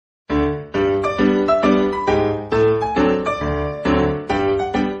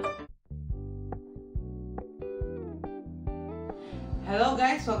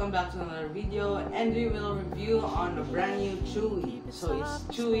welcome back to another video, and we will review on a brand new CHUWI. So it's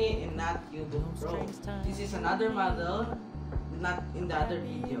CHUWI and not YouTube Pro. This is another model, not in the other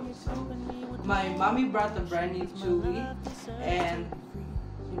video. So my mommy brought a brand new CHUWI, and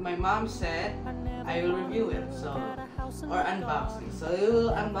my mom said I will review it, or unboxing. So we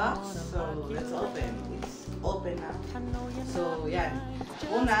will unbox. So let's open. It's open na. So yan.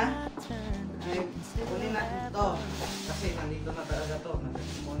 Una, kunin natin ito kasi nandito na talaga ito.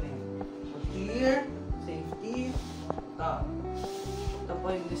 So clear, safety, ito po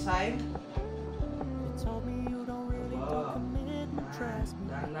yung design.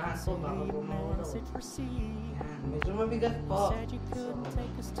 Dahan-dahan po, baka bumawalo. Yan, medyo mabigat po. So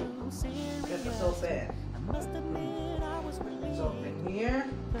let us open. Let's open here,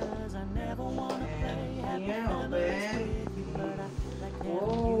 and here, open.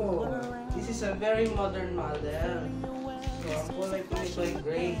 Oh, this is a very modern model. So, ang kulay po nito ay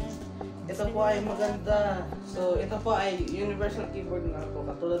gray. Ito po ay maganda. So, ito po ay universal keyboard na po,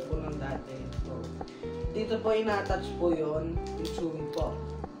 katulad po ng dati. So, dito po ina-attach po yun, yung CHUWI po.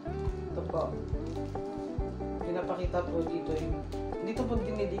 Ito po. Pinapakita po dito yung, dito po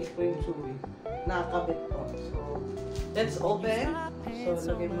dinidikit po yung CHUWI. Nakakabit po. So, let's open. So,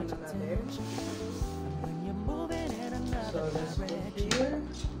 lagay muna natin. So let's put here.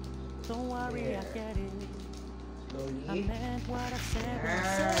 Don't worry, I get it. Slowly. I meant what I said.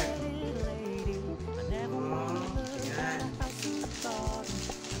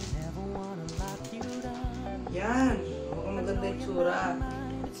 Yan. Mukhang maganda yung tsura.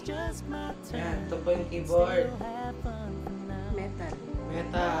 Yan. Ito po yung keyboard.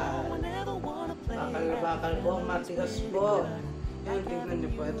 Metal. Bakal na bakal po. Matigas po. Yan, tingnan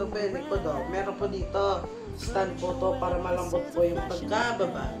niyo po. Ito pwede po do. Meron po dito. Stand po to para malambot po yung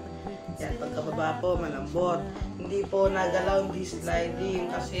pagkababa. Yan, pagkababa po malambot. Hindi po nagalaw, hindi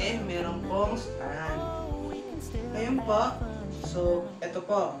sliding kasi meron pong stand. Ngayon po, so ito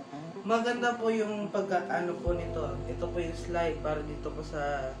po. Maganda po yung pagka-ano po nito. Ito po yung slide para dito po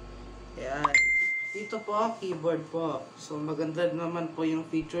sa yan. Dito po, keyboard po. So maganda naman po yung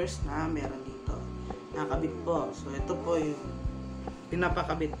features na meron dito. Nakabit po. So ito po yung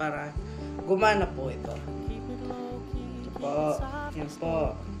pinapakabit para gumana po ito. Ito po. Yan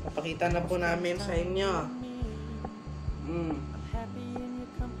po. Papakita na po namin sa inyo.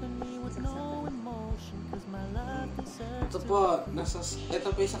 Ito po. Ito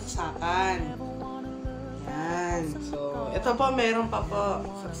po yung saksakan. Yan. So, ito po meron pa po.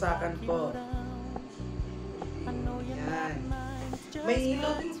 Saksakan po. Yan. May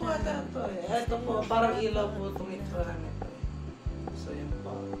ilaw din po ata ito eh. Ito po. Parang ilaw po itong itsura nito. So, yan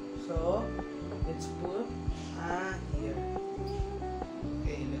po. So, let's put here.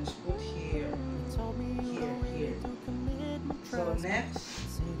 Okay, let's put here. Here. So, next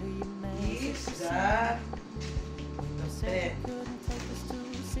is the pen.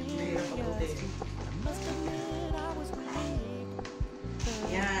 Mayroon pa po din.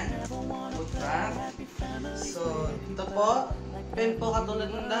 Yan. Put back. So, ito po. Pen po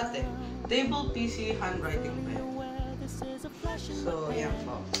katulad ng dati. Table PC handwriting pen. So, yan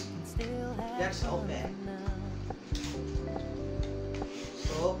po. Let's open.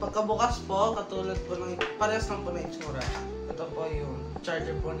 So, pagkabukas po, katulad po ng, parehas lang po na itsura. Ito po yung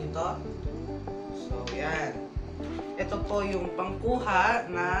charger po nito. So, yan. Ito po yung pangkuha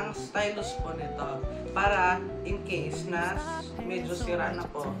ng stylus po nito. Para, in case na medyo sira na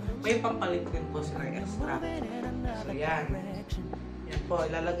po, may pampalit din po sila extra. So, yan. Yan po,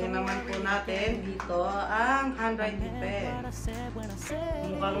 ilalagay naman po natin dito ang handwriting pen.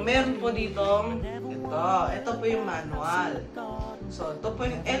 Mukhang meron po ditong ito. Ito po yung manual. So, ito po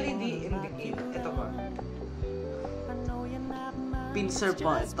yung LED indicator. Ito po. Pincer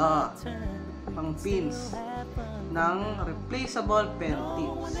po ito. Pang pins ng replaceable pen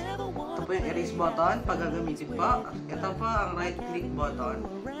tips. Ito po yung erase button pag gagamitin po. Ito po ang right click button.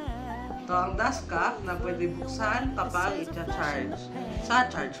 Ito ang dust cap na pwede buksan kapag i-charge sa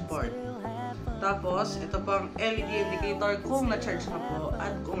charge port. Tapos, ito po ang LED indicator kung na-charge na po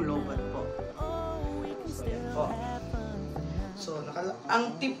at kung low-bat po. So, yan po. So,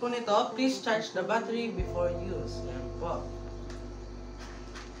 ang tip po nito, please charge the battery before use. Yan po.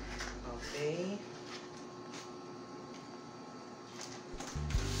 Okay.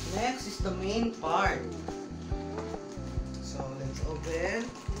 Next is the main part. So, let's open.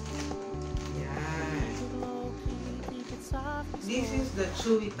 Yan. This is the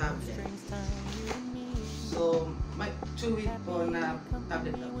CHUWI tablet. So, may CHUWI po na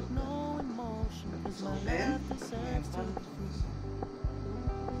tablet na po. Let's open.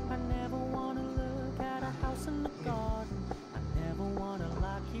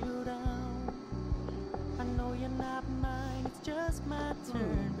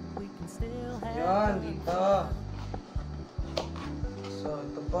 Yan, dito. So,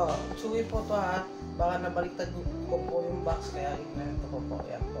 ito po. CHUWI po to ha. Baka nabaliktad ko po yung box, kaya ito ko po.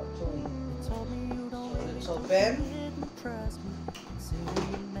 Yan po, CHUWI. So, let's open.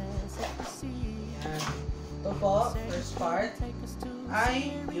 Yan. Ito po, first part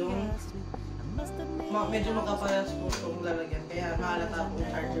ay yung medyo magkapalas po itong lalagyan. Kaya mahalata po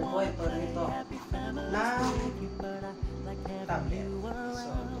yung charger po. Ito nito ng tablet. So,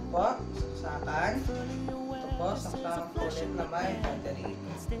 ito po, saksakan. Ito po, saksakan po ulit na may battery.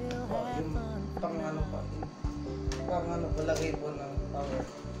 Po, yung pang ano po. Pang ano po, lagay po ng power.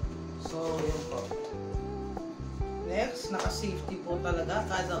 So, yun po. Next, naka-safety po talaga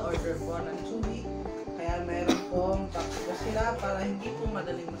kada order po ng CHUWI. Kaya meron pong box po sila para hindi po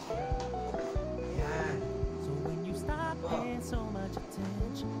madaling masira. Ayan. Po.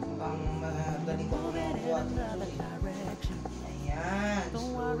 Mukhang madali ko po makuha ng CHUWI. Ayan.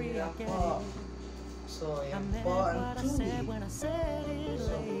 So, yan po. So, yan po ang CHUWI. So,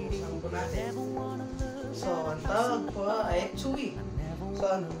 saan po natin? So, ang tawag po ay CHUWI.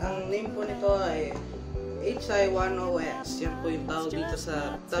 So, ang name po nito ay HI10X. Yan po yung tawag dito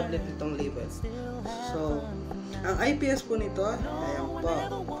sa tablet nitong label. So, ang IPS po nito, ayan po.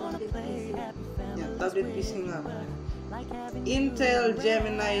 Yan, tablet PC nga. Intel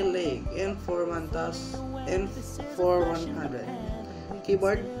Gemini Lake N4100.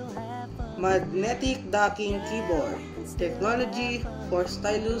 Keyboard, magnetic docking keyboard. Technology for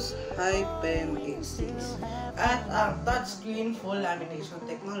stylus, high pen H6. At ang touchscreen full lamination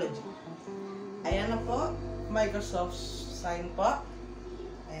technology. Ayan na po, Microsoft sign po.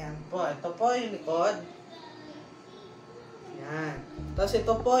 Ayan po, ito po yung likod. Ayan. Tapos ito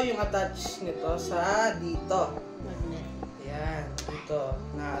po yung attach nito sa dito. Ayan, dito,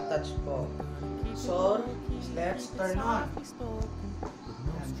 na-attach po. So, let's turn on. Ayan.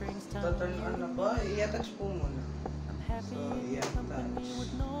 Ito turn on na po, i-attach po muna. So, i-attach.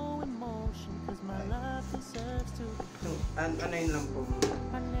 Ano yun lang po muna.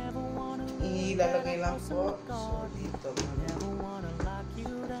 Ilalagay lang po. So, dito.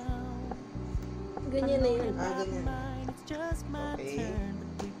 Ganyan na yun. Ganyan. Okay.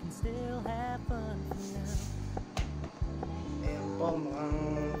 Ayan po, mukhang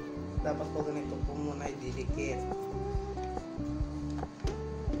dapat po ganito po muna ididikit.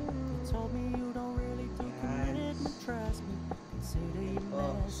 Ayan.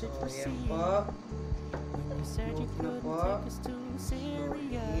 Po. So, ayan po. Move na po.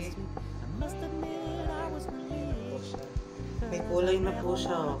 May kulay na po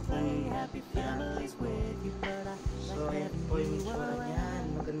siya, kung i-apply po. So, ayan po yung itsura niyan.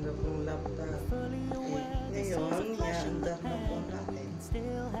 Maganda pong laptop. Ngayon, i-andar na po natin.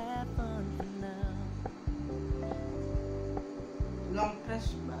 Long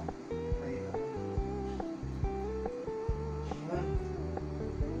press ba? Ayan. Ayan.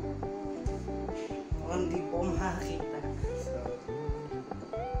 Hindi po makakita.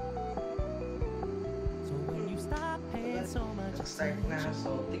 Start na.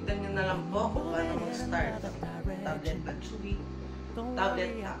 So, tignan nyo na lang po kung paano mag-start. Tablet na CHUWI.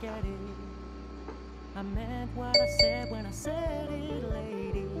 Tablet na. I meant what I said when I said it,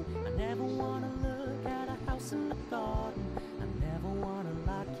 lady. I never wanna look at a house in the garden. I never wanna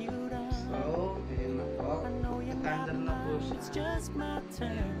lock you down. So, ayun na po. Nakandar na po siya. It's just my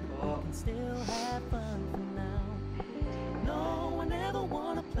turn. We can still have fun for now. No, I never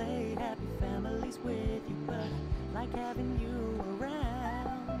wanna play happy families with you, but I like having you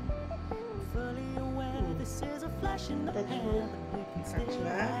around. I'm fully aware this is a flash in the pan, but we can still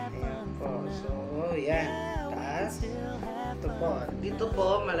have fun for now. So, yan. Taas. Ito po. Dito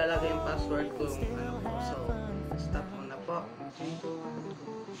po, malalagay yung password ko yung ano po. So, stop muna po.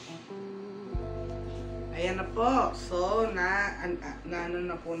 Ayan na po. So, ano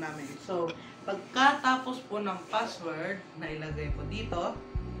na po namin. So, pagkatapos po ng password na ilagay po dito,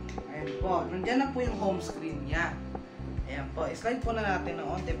 ayan po. Nandiyan na po yung home screen niya. Ayan po. I-slide po na natin ng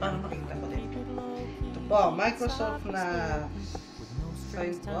onte para makita ko dito. Ito po. Microsoft na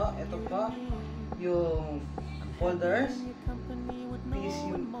sign po. Ito po. Yung folders. PC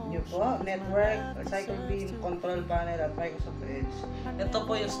nyo po. Network. Cycle beam. Control panel. At Microsoft Edge. Ito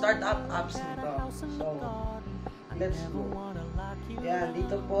po yung startup apps nito. So, let's go. Yan.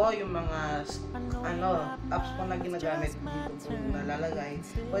 Dito po yung mga apps po na ginagamit. Dito po nalalagay.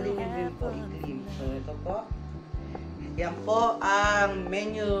 Pwede nyo din po i-claim. So, ito po. Yan po ang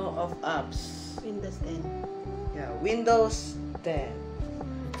menu of apps. Windows 10. Yeah, Windows 10.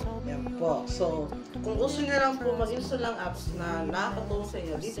 Yan po. So, kung gusto niyo lang po mag-install ng apps na nakakatulong sa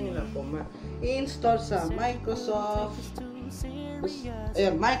inyo, dito niyo lang po i-install sa Microsoft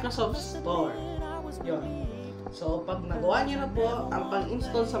Store. Yun. So, pag nagawa niyo na po ang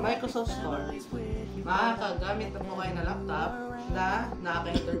pag-install sa Microsoft Store, makakagamit na po kayo na laptop na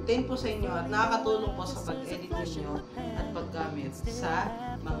nakaka-entertain po sa inyo at nakakatulong po sa pag-edit ninyo at paggamit sa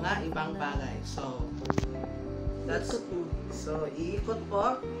mga ibang bagay. So, iikot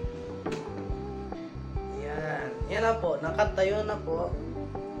po. Yan. Yan na po. Nakatayo na po.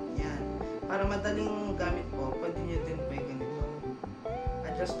 Yan. Para madaling gamit po, pwede nyo din po yung ganito.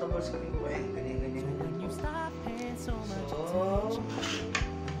 Adjustable screen po yan. Ganyan. So,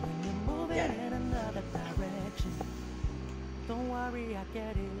 yan. Don't worry, I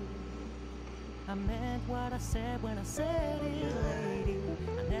get it. I meant what I said when I said it, lady.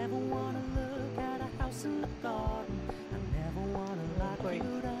 I never wanna look at a house in the garden. I never wanna lock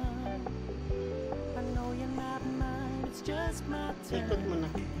you down. I know you're not mine, it's just my turn. Ikot mo na.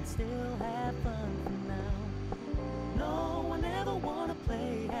 We can still have fun for now. No, I never wanna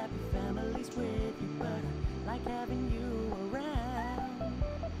play happy families with you, but I like having you around.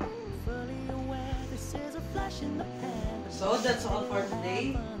 I'm fully aware this is a flash in the pan. So, that's all for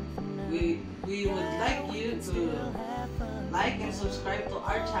today. We would like you to like and subscribe to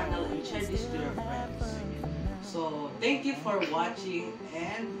our channel and share this to your friends. So, thank you for watching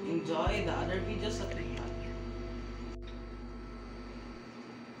and enjoy the other videos that we have.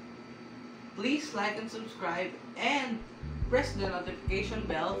 Please like and subscribe and press the notification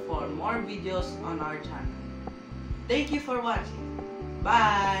bell for more videos on our channel. Thank you for watching.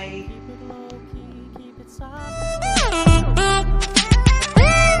 Bye! Keep it low key, keep it soft.